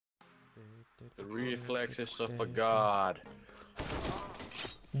The reflexes of a god.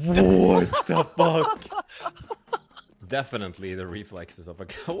 What the fuck? Definitely the reflexes of a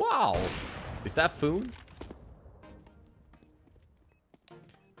god. Wow! Is that Foon?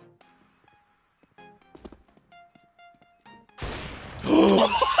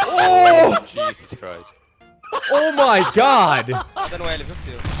 Oh! Jesus Christ. Oh my god! Den var ele viu?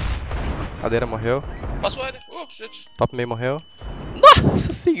 Cadeira morreu. Passou ele. Oh shit. Top meio morreu.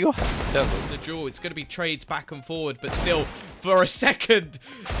 Nossa senhora! The duel, it's going to be trades back and forward, but still, for a second,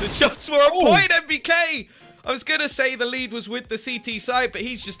 the shots were on point, MBK! I was going to say the lead was with the CT side, but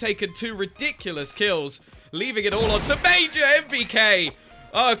he's just taken 2 ridiculous kills, leaving it all on to Major MBK!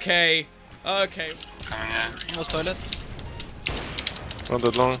 Okay, okay. Almost toilet. One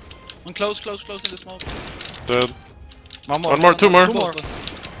dead long. One close in the smoke. Dead. One more, 2 more. 2 more.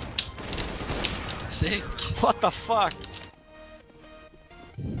 Sick. What the fuck?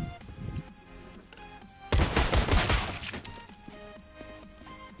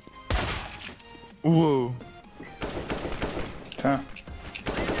 Whoa.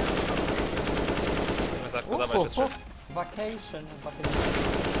 Vacation.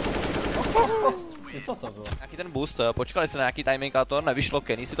 Co to bylo? Nějaký ten boost, počkali se na nějaký timing a to nevyšlo,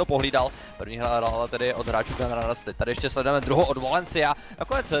 Kenny si to pohlídal. První hrál tedy od hráčů Gunrunner, teď tady ještě sledujeme druhou od Valencia.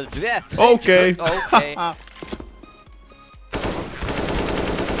 Nakonec 2. OK.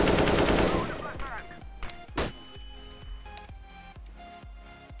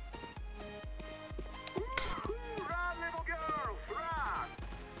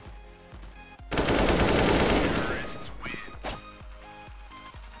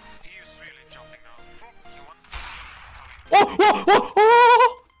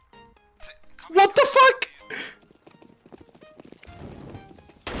 What the fuck?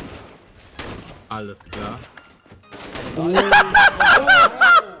 Alles klar.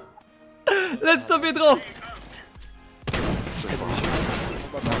 Letzter Bier drauf.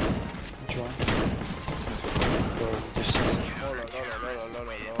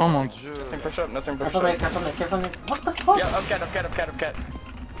 Oh mon dieu. Nothing push up, nothing push Careful up. mate, careful mate. What the fuck? Yeah, upcat.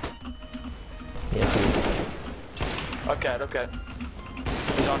 Upcat.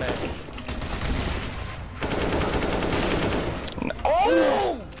 He's on it. No.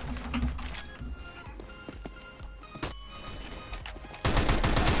 Oh!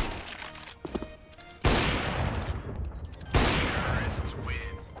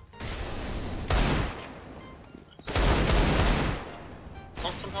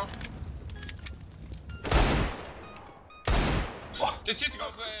 Det sitter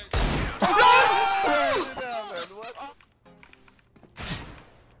godt for...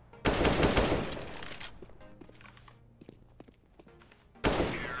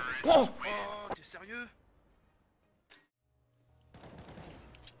 Oh, t'es sérieux?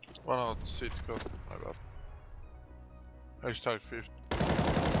 One out, Csgo. My bad. Hashtag 50.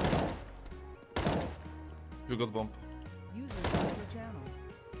 You got bump. User joined your channel.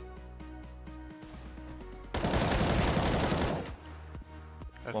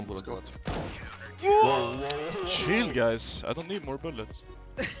 One bullet left. Chill guys, I don't need more bullets.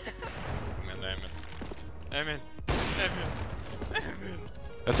 Amen.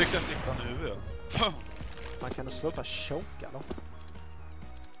 Jag tyckte jag siktade han i huvudet. Man kan du sluta choka då?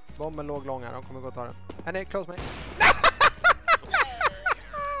 Bomben låg lång här, de kommer gå och ta den. Nej, close me.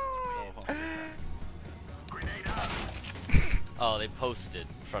 Oh, they posted in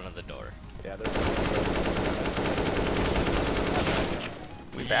front of the door. Yeah,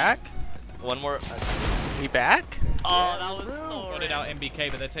 We back? One more. We back? Oh, that was so Got it out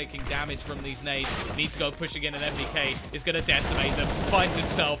MBK, but they're taking damage from these nades. Need to go pushing in, and MBK is going to decimate them. Finds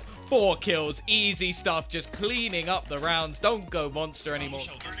himself 4 kills. Easy stuff, just cleaning up the rounds. Don't go monster anymore.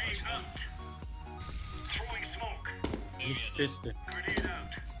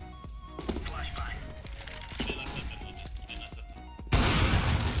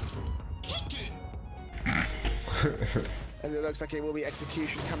 As it looks like it will be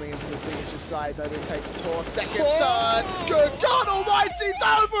execution coming in from the signature side, though it takes Tor second, third. Good God Almighty,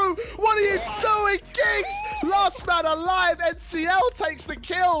 Dobu! What are you doing, Kings? Last man alive, NCL takes the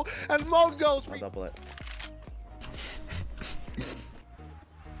kill, and Mongols. I'll double it.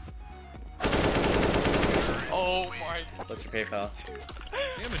 Oh my. What's your PayPal?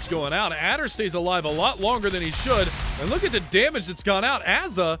 Damage going out. Adder stays alive a lot longer than he should. And look at the damage that's gone out.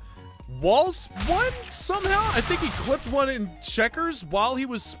 Azza walls one somehow. I think he clipped one in checkers while he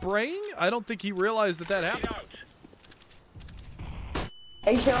was spraying. I don't think he realized that that happened.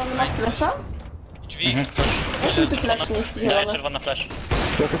 Ej, zielony ma flasha? Jaki ty flash nie zielony? Czerwona flash.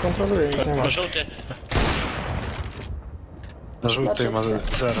 Ja to kontroluję, nic nie ma. Żółty. Na żółtej ma 0.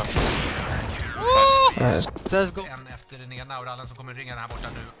 Csgo. En efter den ena och rallen som kommer ringa här borta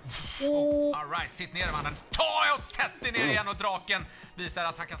nu. All right, sitt ner mannen. Ta och sätt dig ner igen och draken visar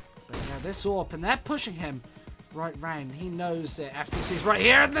att han kan... Yeah, this AWP and they're pushing him right round. He knows it. FTC's right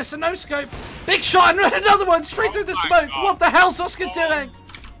here and there's a no scope. Big shot and another one straight through the smoke. What the hell's Oscar doing?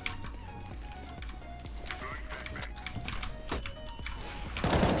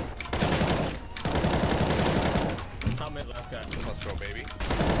 Let's go, baby.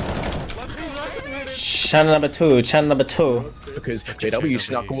 Channel number two. Because JW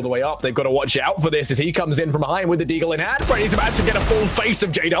snuck all the way up. They've got to watch out for this as he comes in from behind with the deagle in hand. Freddy's about to get a full face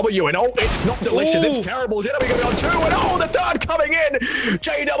of JW, and oh, it's not delicious, it's terrible. JW going to be on 2, and oh, the third coming in.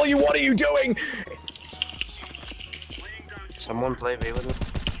 JW, what are you doing? Someone play B with me.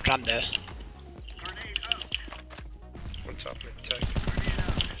 Come there. On top, mid,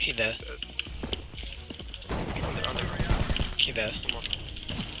 He there. He there.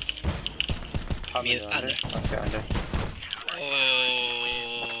 Mid under. Okay, under.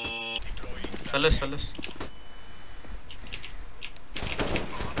 فلس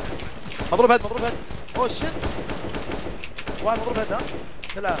مضروب هيد اوه شيت واحد مضروب هيد ها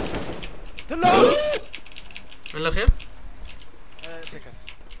دلع من الاخير تشيكرز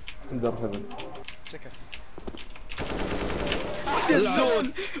تشيكرز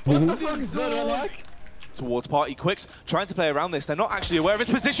towards Party. Quicks trying to play around this. They're not actually aware of his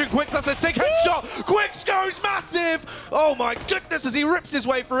position. Quicks, that's a sick headshot. Quicks goes massive. Oh my goodness, as he rips his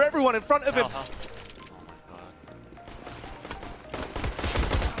way through everyone in front of him.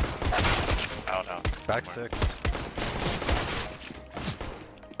 Oh no. Back 6.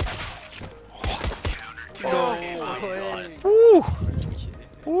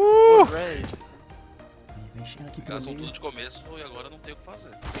 Gastam tudo de começo e agora não tem o que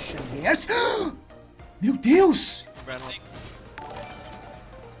fazer. Yes. Meu Deus!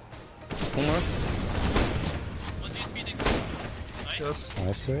 Yes.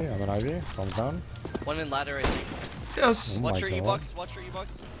 I see, I'm an Ivy. Thumbs down. One in ladder, I think. Yes. Oh Watch my your God. E-box, watch your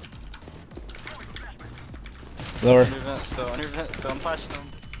E-box. Lower. Still on patch them.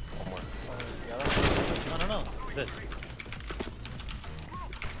 No. Is it?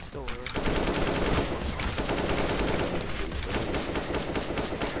 Still over.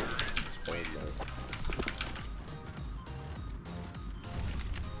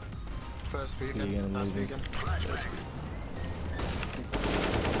 First vegan, last vegan.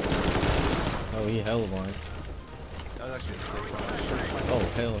 Oh, he hell blind. That was actually a sick one. Oh,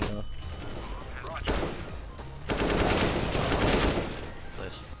 hell no.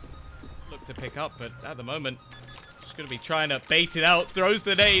 Look to pick up, but at the moment, just going to be trying to bait it out. Throws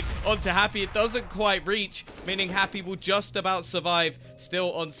the nade onto Happy. It doesn't quite reach, meaning Happy will just about survive.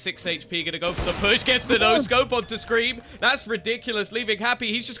 Still on 6 HP, going to go for the push. Gets the no-scope onto Scream. That's ridiculous, leaving Happy.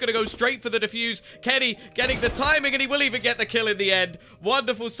 He's just going to go straight for the defuse. Kenny getting the timing, and he will even get the kill in the end.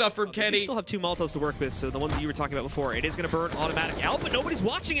 Wonderful stuff from Kenny. You still have 2 Molotovs to work with, so the ones that you were talking about before. It is going to burn automatic out, but nobody's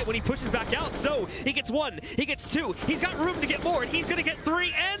watching it when he pushes back out. So he gets 1, he gets 2. He's got room to get more, and he's going to get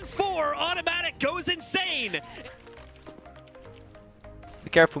 3 and 4. Automatic goes insane. Be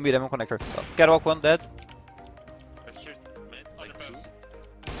careful, mid, I'm on connector. Catwalk 1 dead.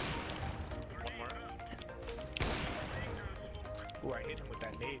 Ooh, I hit him with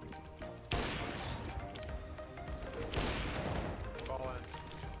that nade. Fall in.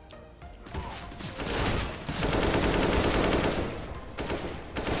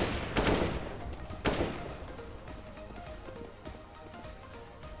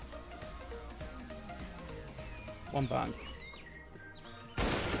 One bank.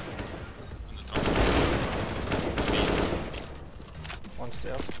 One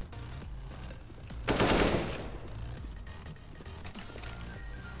stairs.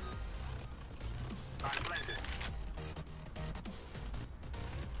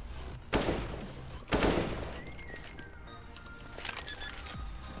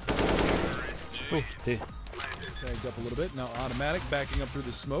 Ooh, T. Tagged up a little bit. Now automatic backing up through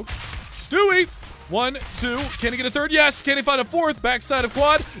the smoke. Stewie! 1, 2. Can he get a third? Yes. Can he find a fourth? Backside of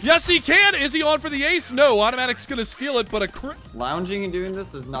quad. Yes, he can. Is he on for the ace? No. Automatic's going to steal it, but a crit. Lounging and doing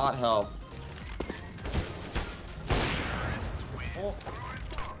this does not help.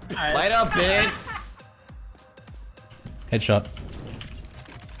 Light up, bitch. Headshot.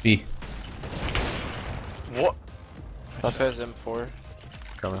 B. What? That guy's M4.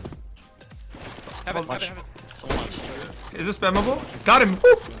 Coming. Heaven. Is this spammable? Got him!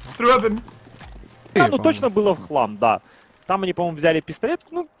 Woo! Through heaven! Ну точно было в хлам, да. Там они, по-моему, взяли пистолет,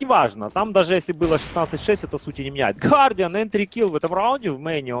 ну, неважно. Там даже если было 16-6, это сути не меняет. Guardian, entry kill в этом раунде в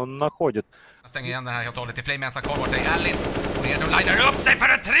мейне он находит. Jag stänger igen den här helt och hållet till Flame ensam kvar bort. Det är ärligt. Och redo linar upp sig för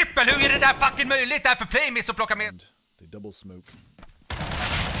en trippel. Hur är det där fucking möjligt där för Flame att plocka med? They double smoke.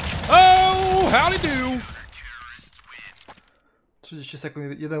 Oh, howdy do! 30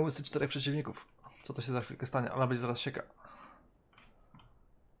 sekund, 1 łysy 4 przeciwników. Co to się za chwilkę stanie? Ona będzie zaraz sieka.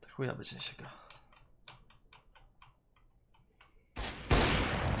 Tak chuja będzie nie sieka.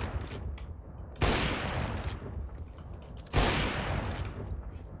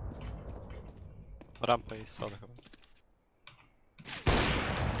 Rampa i schody chyba.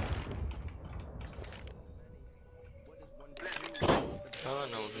 Oh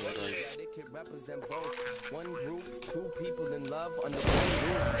no, represent both. One group, two people in love under one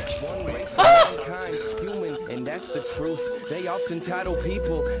roof. One race, one kind, human, and that's the truth. They often title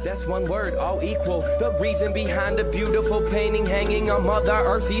people, that's one word, all equal. The reason behind the beautiful painting hanging on Mother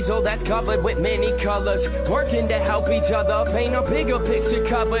Earth's easel that's covered with many colors. Working to help each other paint a bigger picture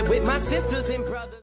covered with my sisters and